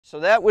So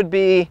that would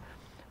be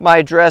my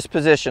address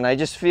position. I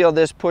just feel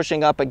this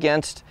pushing up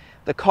against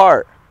the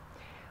cart.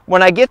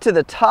 When I get to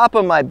the top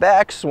of my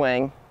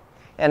backswing,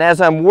 and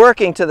as I'm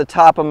working to the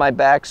top of my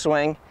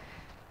backswing,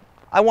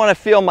 I want to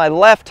feel my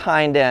left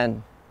hind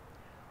end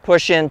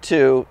push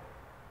into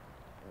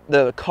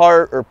the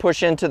cart or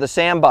push into the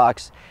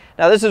sandbox.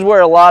 Now this is where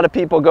a lot of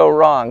people go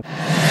wrong.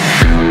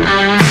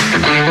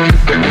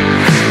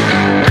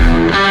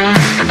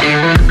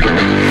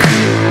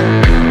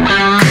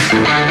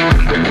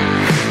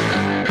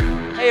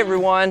 Hey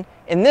everyone,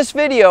 in this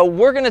video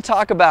we're going to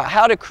talk about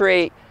how to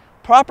create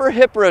proper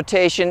hip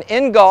rotation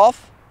in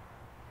golf.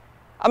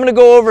 I'm going to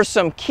go over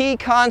some key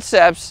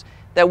concepts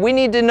that we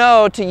need to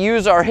know to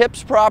use our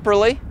hips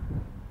properly.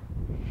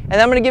 And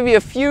I'm going to give you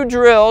a few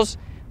drills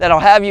that'll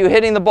have you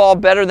hitting the ball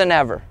better than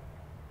ever.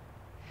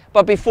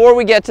 But before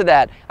we get to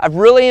that, I've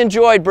really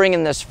enjoyed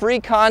bringing this free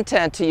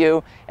content to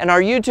you, and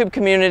our YouTube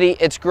community,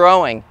 it's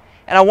growing.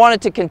 And I want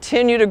it to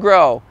continue to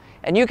grow.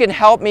 And you can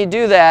help me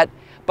do that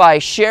by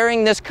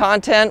sharing this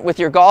content with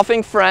your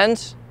golfing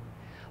friends,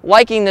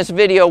 liking this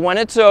video when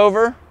it's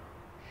over,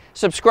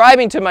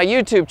 subscribing to my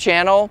YouTube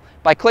channel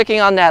by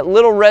clicking on that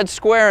little red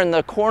square in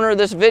the corner of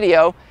this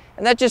video,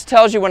 and that just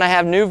tells you when I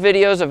have new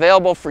videos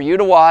available for you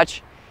to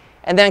watch.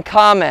 And then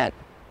comment.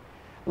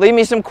 Leave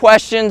me some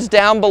questions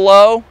down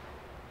below,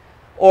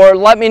 or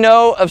let me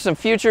know of some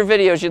future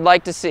videos you'd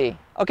like to see.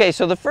 Okay,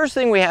 so the first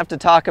thing we have to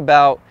talk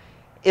about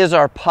is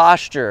our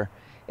posture.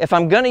 If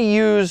I'm going to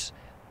use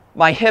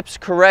my hips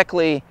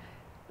correctly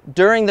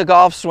during the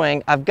golf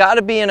swing, I've got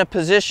to be in a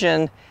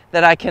position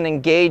that I can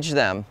engage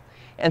them.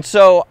 And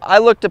so I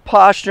looked at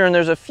posture, and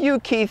there's a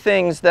few key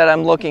things that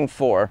I'm looking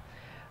for.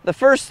 The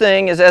first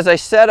thing is, as I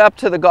set up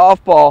to the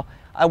golf ball,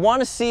 I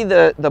want to see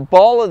the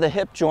ball of the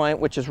hip joint,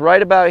 which is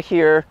right about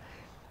here,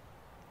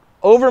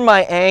 over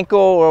my ankle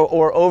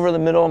or over the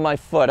middle of my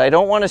foot. I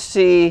don't want to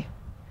see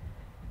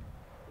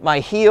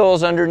my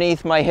heels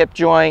underneath my hip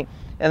joint,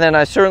 and then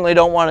I certainly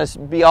don't want to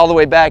be all the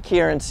way back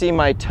here and see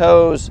my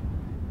toes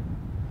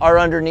are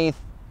underneath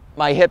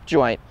my hip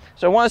joint.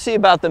 So I want to see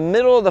about the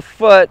middle of the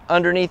foot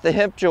underneath the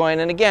hip joint,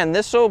 and again,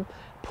 this will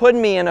put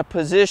me in a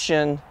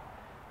position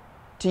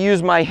to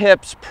use my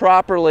hips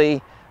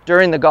properly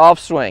during the golf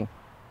swing.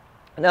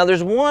 Now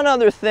there's one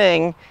other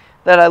thing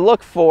that I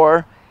look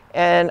for,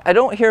 and I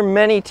don't hear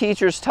many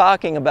teachers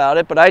talking about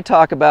it, but I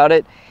talk about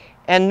it.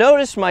 And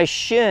notice my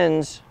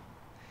shins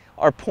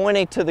are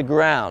pointing to the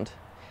ground.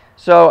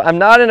 So I'm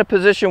not in a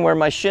position where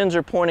my shins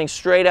are pointing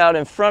straight out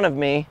in front of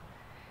me.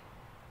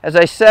 As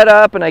I set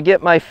up and I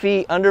get my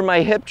feet under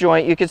my hip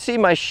joint, you can see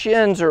my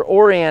shins are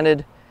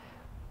oriented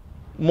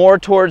more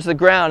towards the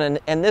ground,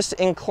 and this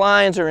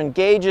inclines or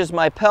engages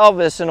my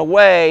pelvis in a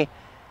way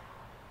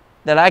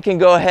that I can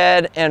go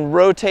ahead and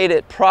rotate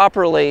it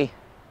properly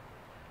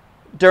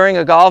during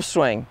a golf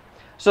swing.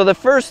 So the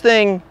first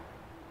thing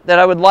that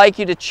I would like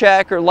you to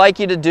check or like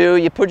you to do,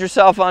 you put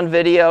yourself on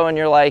video and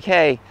you're like,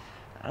 hey,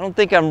 I don't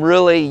think I'm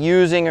really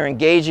using or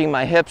engaging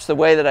my hips the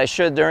way that I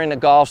should during the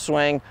golf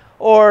swing.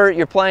 Or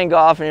you're playing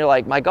golf and you're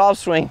like, my golf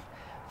swing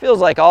feels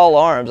like all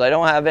arms. I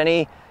don't have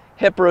any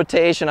hip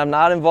rotation. I'm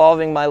not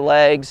involving my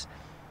legs.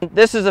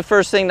 This is the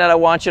first thing that I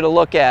want you to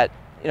look at.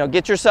 You know,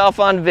 get yourself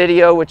on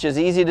video, which is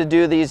easy to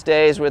do these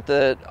days with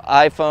the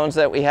iPhones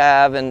that we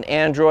have and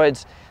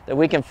Androids, that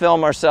we can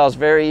film ourselves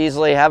very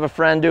easily. Have a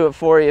friend do it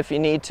for you if you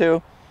need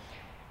to.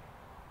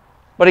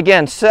 But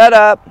again, set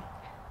up,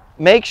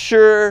 make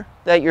sure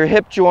that your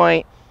hip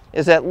joint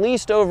is at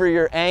least over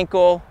your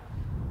ankle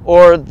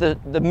or the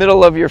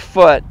middle of your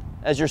foot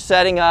as you're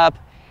setting up,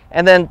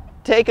 and then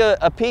take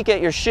a peek at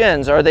your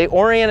shins. Are they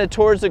oriented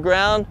towards the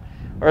ground,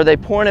 or are they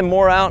pointed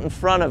more out in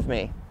front of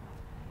me?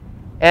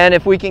 And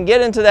if we can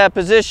get into that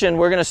position,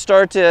 we're going to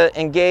start to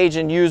engage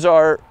and use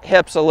our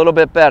hips a little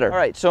bit better. All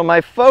right, so my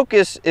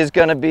focus is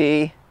going to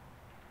be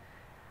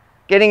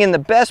getting in the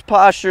best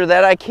posture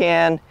that I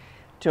can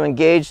to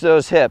engage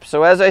those hips.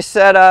 So as I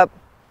set up,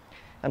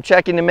 I'm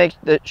checking to make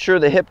sure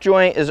the hip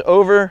joint is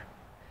over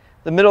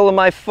the middle of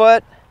my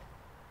foot.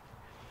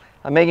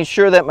 I'm making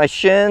sure that my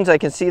shins, I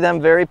can see them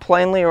very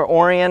plainly, are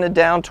oriented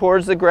down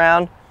towards the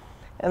ground.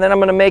 And then I'm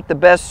going to make the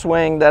best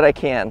swing that I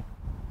can.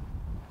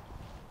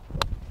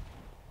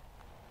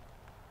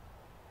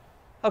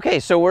 Okay,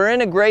 so we're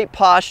in a great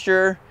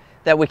posture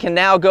that we can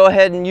now go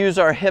ahead and use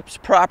our hips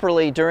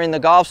properly during the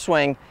golf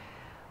swing.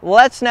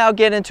 Let's now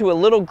get into a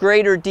little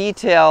greater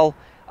detail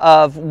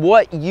of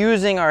what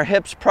using our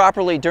hips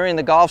properly during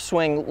the golf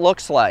swing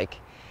looks like.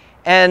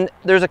 And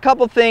there's a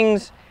couple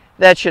things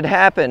that should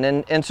happen.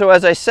 And so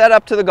as I set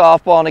up to the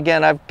golf ball, and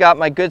again, I've got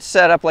my good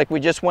setup like we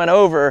just went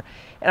over,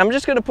 and I'm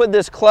just going to put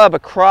this club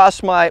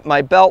across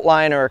my belt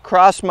line or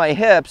across my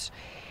hips.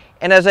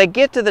 And as I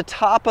get to the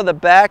top of the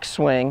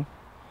backswing,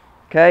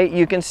 okay,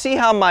 you can see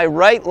how my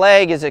right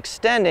leg is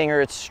extending,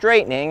 or it's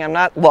straightening. I'm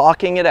not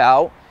locking it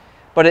out,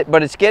 but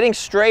it's getting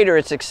straighter,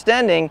 it's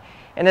extending.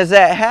 And as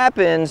that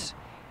happens,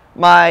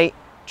 my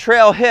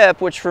trail hip,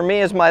 which for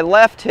me is my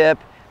left hip,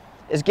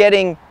 is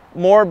getting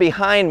more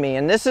behind me,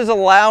 and this is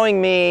allowing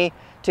me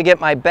to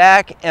get my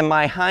back and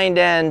my hind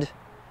end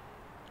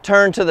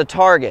turn to the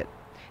target.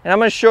 And I'm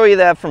going to show you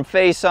that from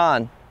face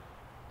on.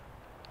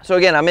 So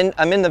again,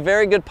 I'm in the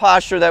very good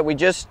posture that we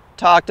just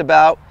talked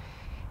about.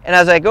 And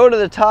as I go to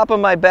the top of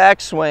my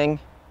backswing,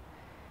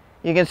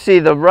 you can see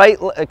the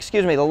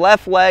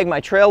left leg, my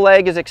trail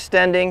leg is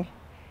extending,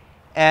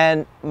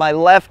 and my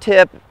left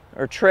hip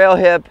or trail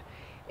hip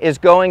is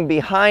going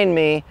behind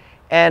me.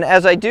 And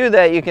as I do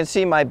that, you can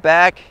see my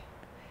back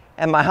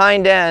and my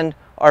hind end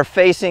are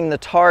facing the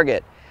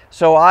target.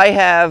 So I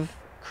have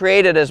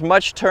created as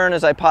much turn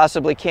as I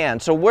possibly can.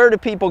 So where do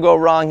people go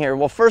wrong here?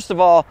 Well, first of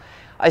all,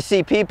 I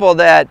see people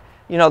that,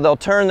 you know, they'll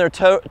turn their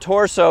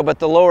torso, but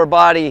the lower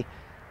body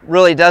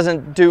really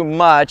doesn't do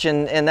much,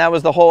 and that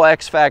was the whole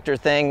X Factor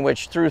thing,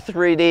 which through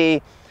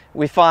 3D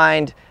we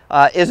find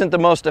isn't the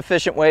most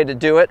efficient way to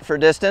do it for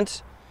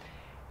distance.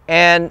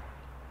 And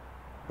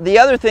the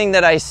other thing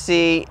that I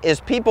see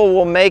is people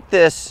will make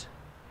this,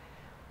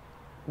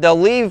 they'll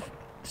leave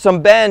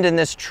some bend in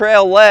this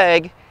trail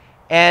leg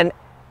and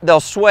they'll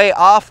sway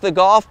off the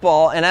golf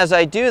ball, and as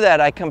I do that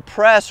I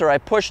compress or I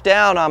push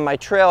down on my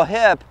trail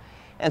hip,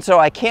 and so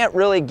I can't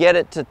really get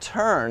it to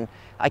turn.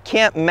 I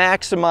can't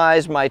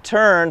maximize my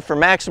turn for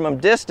maximum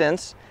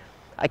distance.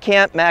 I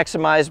can't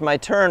maximize my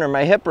turn or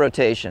my hip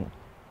rotation.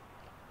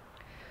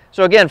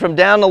 So again, from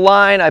down the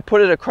line, I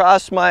put it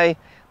across my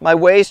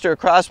waist or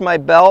across my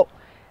belt.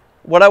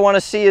 What I want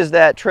to see is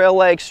that trail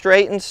leg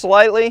straighten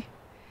slightly,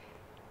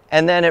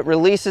 and then it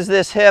releases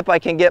this hip. I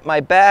can get my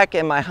back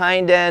and my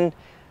hind end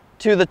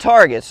to the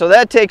target. So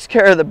that takes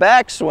care of the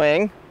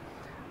backswing.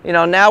 You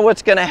know, now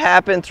what's going to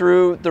happen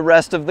through the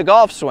rest of the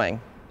golf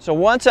swing? So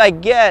once I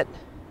get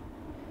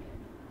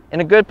in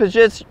a good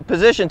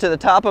position to the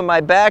top of my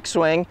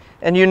backswing,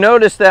 and you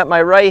notice that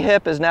my right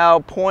hip is now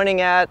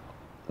pointing at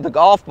the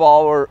golf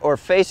ball or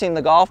facing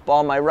the golf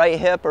ball, my right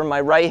hip or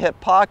my right hip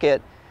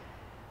pocket,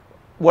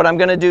 what I'm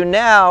going to do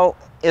now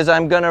is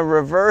I'm going to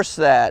reverse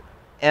that.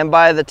 And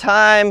by the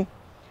time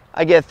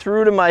I get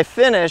through to my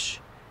finish,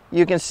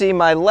 you can see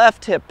my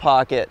left hip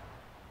pocket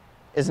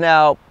is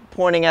now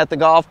pointing at the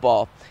golf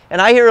ball.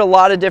 And I hear a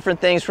lot of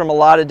different things from a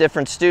lot of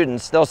different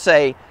students. They'll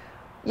say,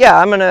 yeah,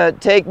 I'm going to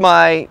take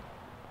my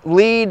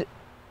lead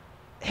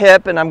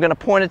hip and I'm going to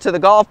point it to the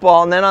golf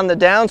ball, and then on the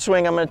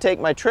downswing I'm going to take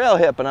my trail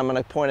hip and I'm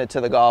going to point it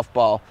to the golf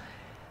ball.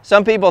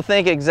 Some people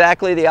think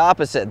exactly the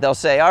opposite. They'll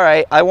say, all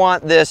right, I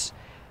want this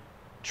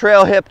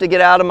trail hip to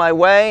get out of my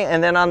way,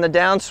 and then on the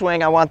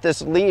downswing I want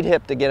this lead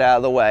hip to get out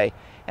of the way.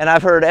 And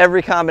I've heard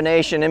every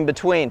combination in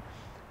between.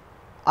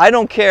 I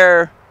don't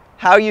care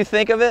how you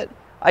think of it,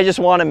 I just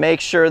want to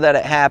make sure that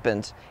it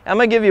happens. I'm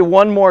going to give you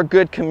one more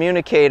good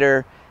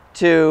communicator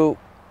to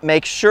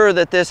make sure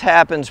that this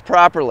happens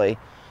properly.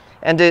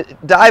 And to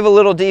dive a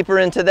little deeper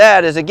into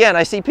that is, again,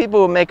 I see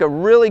people who make a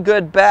really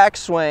good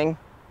backswing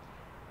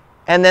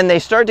and then they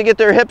start to get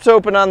their hips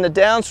open on the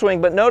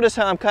downswing, but notice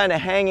how I'm kind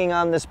of hanging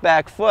on this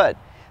back foot.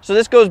 So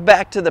this goes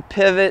back to the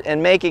pivot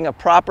and making a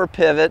proper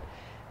pivot,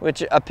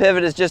 which a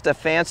pivot is just a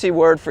fancy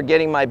word for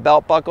getting my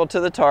belt buckle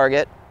to the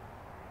target.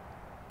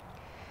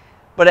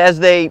 But as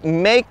they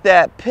make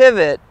that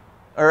pivot,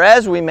 or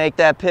as we make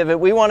that pivot,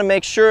 we want to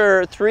make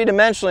sure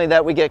three-dimensionally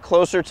that we get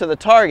closer to the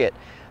target.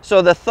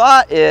 So the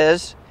thought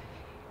is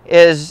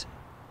as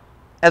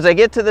I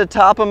get to the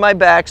top of my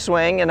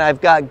backswing and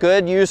I've got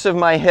good use of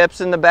my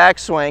hips in the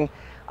backswing,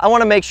 I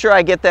want to make sure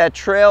I get that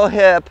trail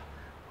hip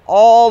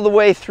all the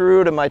way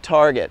through to my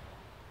target.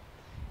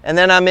 And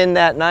then I'm in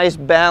that nice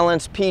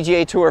balanced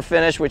PGA Tour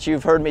finish, which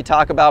you've heard me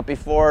talk about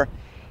before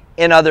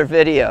in other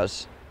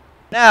videos.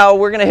 Now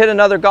we're going to hit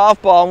another golf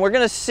ball and we're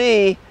going to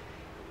see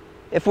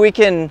if we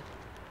can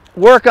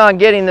work on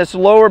getting this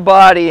lower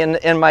body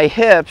and my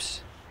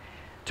hips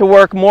to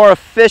work more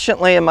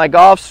efficiently in my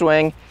golf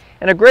swing.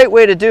 And a great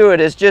way to do it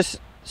is just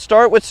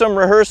start with some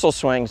rehearsal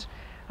swings.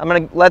 I'm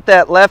going to let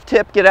that left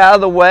hip get out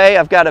of the way.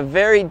 I've got a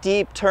very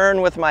deep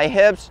turn with my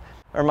hips,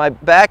 or my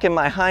back and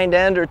my hind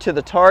end are to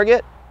the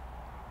target.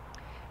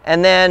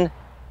 And then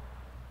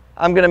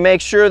I'm going to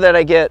make sure that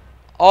I get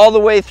all the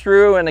way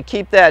through and to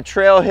keep that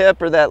trail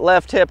hip or that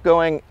left hip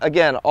going,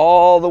 again,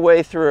 all the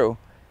way through.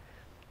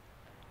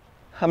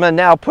 I'm going to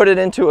now put it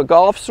into a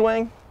golf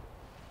swing,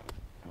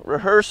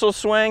 rehearsal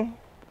swing,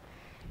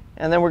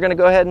 and then we're going to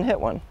go ahead and hit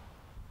one.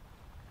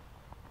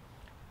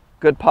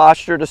 Good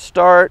posture to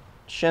start.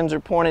 Shins are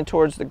pointing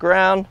towards the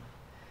ground.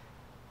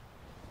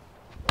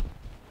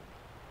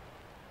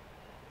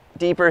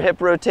 Deeper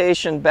hip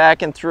rotation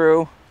back and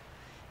through,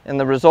 and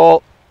the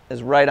result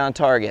is right on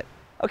target.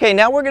 Okay,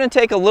 now we're going to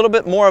take a little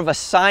bit more of a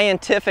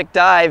scientific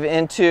dive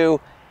into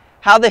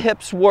how the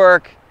hips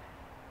work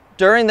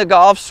during the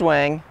golf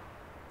swing.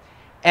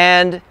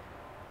 And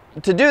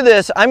to do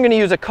this, I'm going to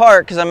use a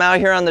cart because I'm out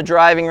here on the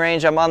driving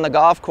range, I'm on the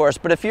golf course.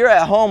 But if you're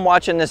at home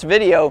watching this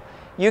video,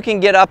 you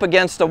can get up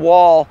against a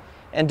wall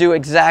and do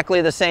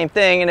exactly the same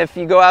thing. And if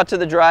you go out to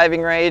the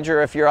driving range,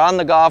 or if you're on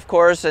the golf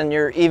course and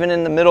you're even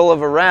in the middle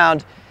of a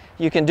round,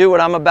 you can do what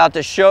I'm about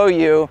to show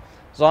you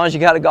as long as you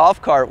got a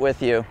golf cart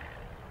with you.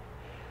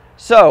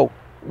 So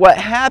what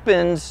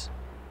happens,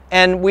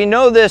 and we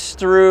know this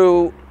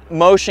through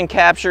motion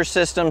capture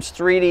systems,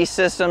 3D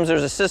systems.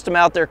 There's a system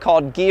out there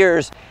called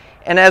gears.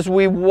 And as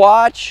we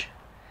watch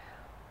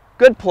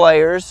good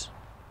players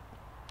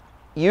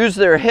use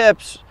their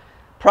hips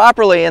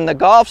properly in the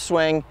golf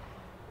swing,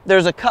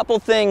 there's a couple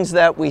things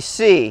that we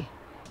see.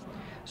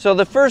 So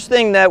the first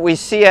thing that we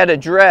see at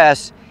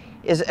address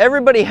is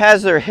everybody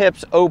has their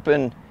hips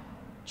open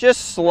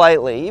just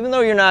slightly, even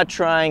though you're not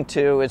trying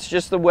to. It's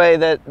just the way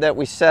that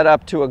we set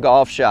up to a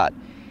golf shot.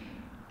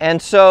 And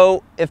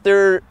so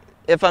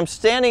if I'm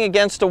standing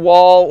against a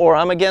wall or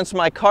I'm against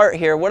my cart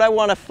here, what I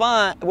want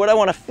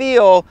to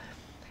feel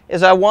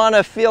is I want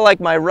to feel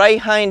like my right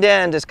hind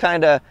end is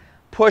kind of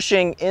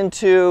pushing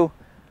into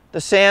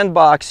the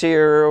sandbox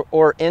here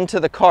or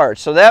into the cart.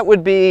 So that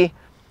would be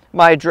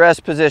my address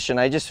position.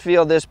 I just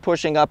feel this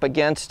pushing up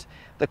against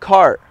the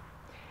cart.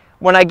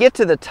 When I get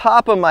to the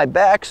top of my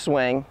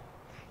backswing,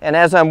 and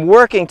as I'm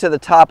working to the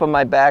top of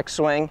my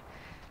backswing,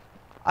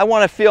 I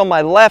want to feel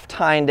my left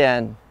hind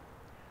end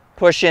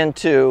push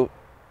into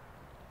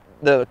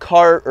the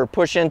cart or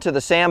push into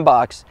the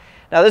sandbox.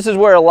 Now this is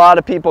where a lot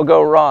of people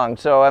go wrong.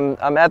 So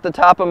I'm at the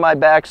top of my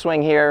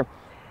backswing here.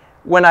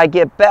 When I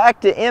get back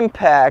to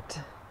impact,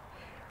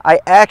 I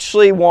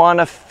actually want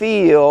to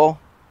feel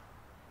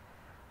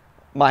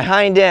my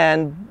hind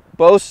end,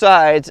 both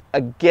sides,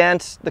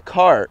 against the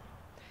cart.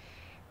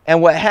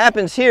 And what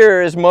happens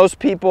here is most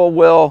people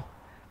will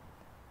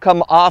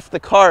come off the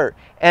cart.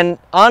 And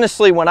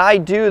honestly, when I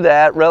do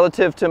that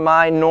relative to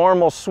my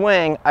normal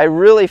swing, I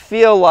really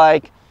feel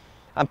like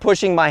I'm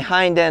pushing my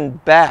hind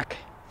end back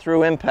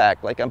through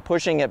impact, like I'm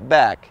pushing it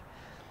back.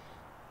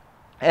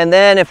 And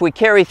then if we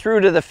carry through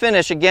to the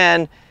finish,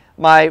 again,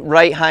 my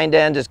right hind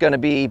end is going to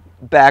be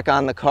back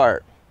on the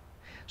cart.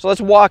 So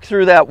let's walk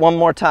through that one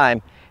more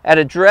time. At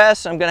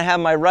address, I'm going to have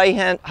my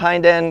right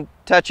hind end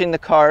touching the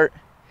cart.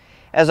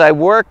 As I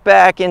work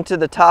back into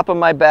the top of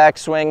my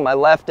backswing, my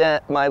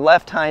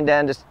left hind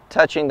end is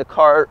touching the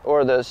cart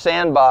or the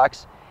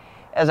sandbox.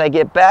 As I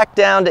get back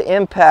down to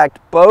impact,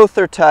 both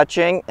are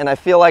touching, and I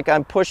feel like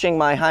I'm pushing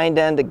my hind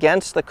end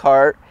against the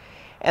cart.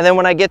 And then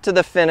when I get to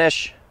the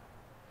finish,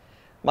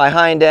 my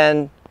hind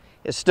end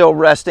is still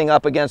resting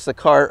up against the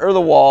cart or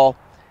the wall,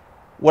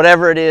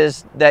 whatever it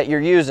is that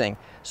you're using.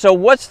 So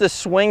what's the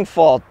swing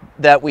fault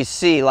that we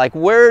see? Like,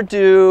 where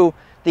do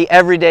the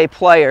everyday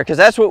player, because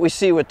that's what we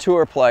see with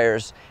tour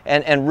players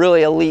and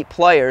really elite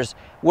players,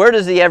 where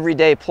does the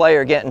everyday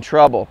player get in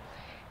trouble?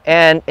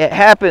 And it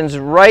happens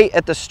right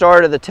at the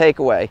start of the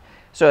takeaway.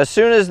 So as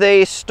soon as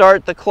they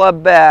start the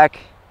club back,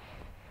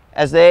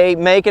 as they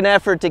make an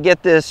effort to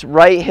get this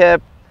right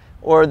hip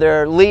or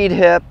their lead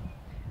hip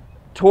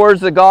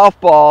towards the golf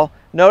ball,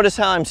 notice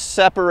how I'm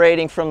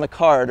separating from the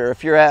cart, or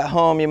if you're at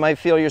home, you might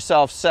feel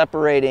yourself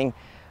separating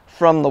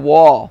from the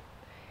wall.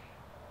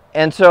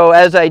 And so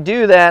as I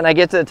do that and I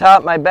get to the top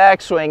of my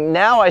backswing,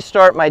 now I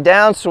start my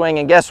downswing,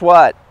 and guess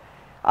what?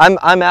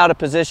 I'm out of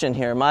position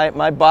here.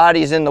 My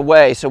body's in the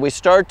way. So we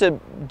start to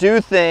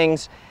do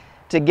things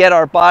to get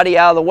our body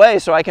out of the way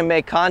so I can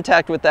make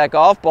contact with that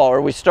golf ball,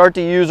 or we start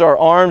to use our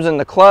arms and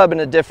the club in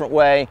a different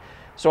way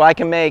so I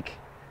can make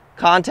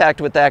contact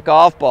with that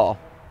golf ball.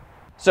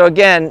 So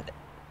again,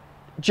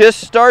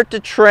 just start to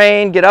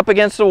train, get up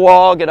against the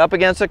wall, get up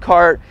against a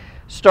cart,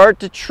 start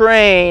to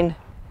train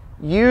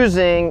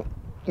using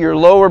your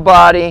lower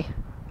body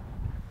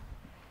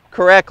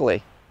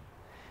correctly.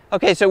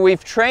 Okay, so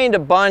we've trained a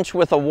bunch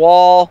with a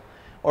wall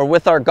or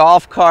with our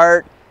golf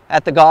cart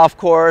at the golf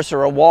course,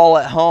 or a wall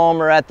at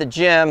home or at the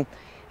gym,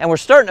 and we're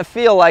starting to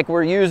feel like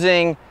we're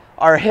using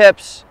our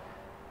hips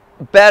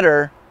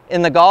better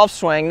in the golf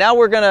swing. Now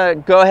we're going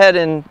to go ahead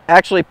and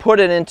actually put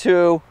it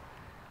into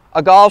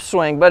a golf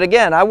swing. But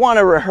again, I want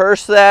to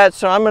rehearse that,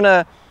 so I'm going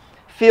to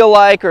feel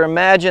like or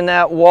imagine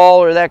that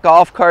wall or that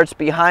golf cart's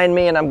behind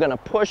me, and I'm going to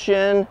push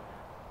in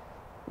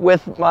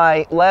with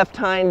my left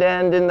hind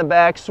end in the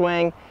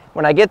backswing.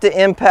 When I get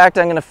to impact,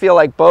 I'm going to feel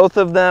like both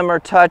of them are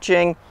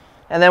touching.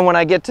 And then when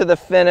I get to the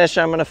finish,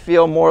 I'm going to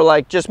feel more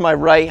like just my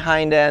right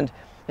hind end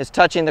is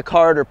touching the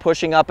cart or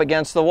pushing up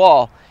against the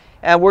wall.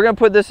 And we're going to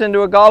put this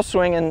into a golf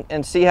swing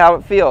and see how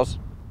it feels.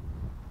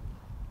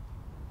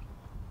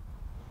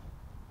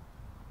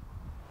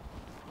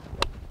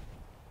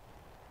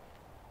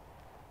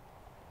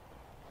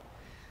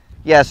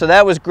 Yeah, so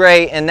that was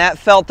great, and that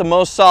felt the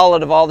most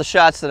solid of all the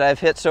shots that I've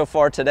hit so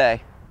far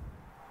today.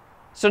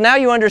 So now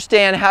you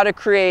understand how to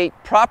create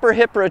proper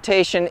hip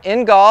rotation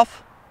in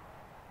golf.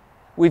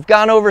 We've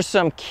gone over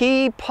some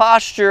key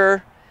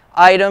posture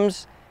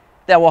items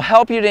that will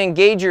help you to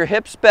engage your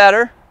hips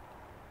better.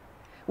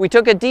 We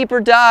took a deeper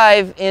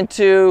dive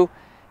into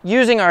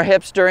using our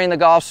hips during the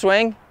golf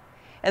swing,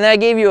 and then I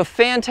gave you a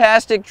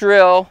fantastic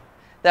drill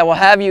that will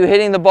have you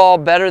hitting the ball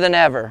better than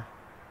ever.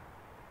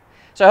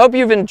 So I hope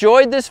you've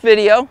enjoyed this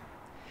video.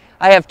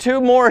 I have 2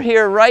 more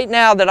here right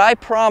now that I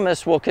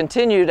promise will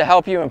continue to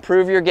help you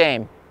improve your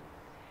game.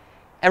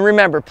 And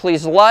remember,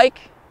 please like,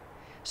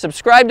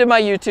 subscribe to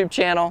my YouTube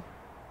channel,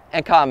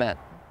 and comment.